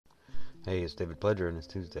Hey, it's David Pledger, and it's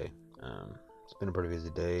Tuesday. It's been a pretty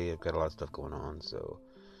busy day. I've got a lot of stuff going on, so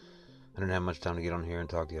I didn't have much time to get on here and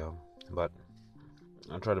talk to y'all. But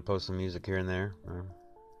I'll try to post some music here and there.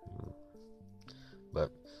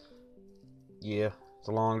 But yeah, it's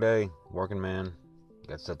a long day. Working man,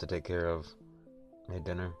 got stuff to take care of. Made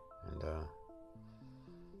dinner, and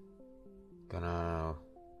gonna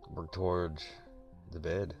work towards the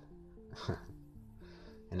bed.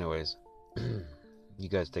 Anyways, you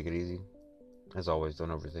guys take it easy. As always, don't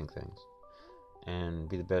overthink things. And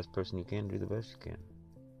be the best person you can, do the best you can.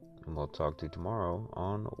 And we'll talk to you tomorrow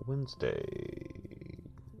on Wednesday.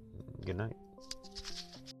 Good night.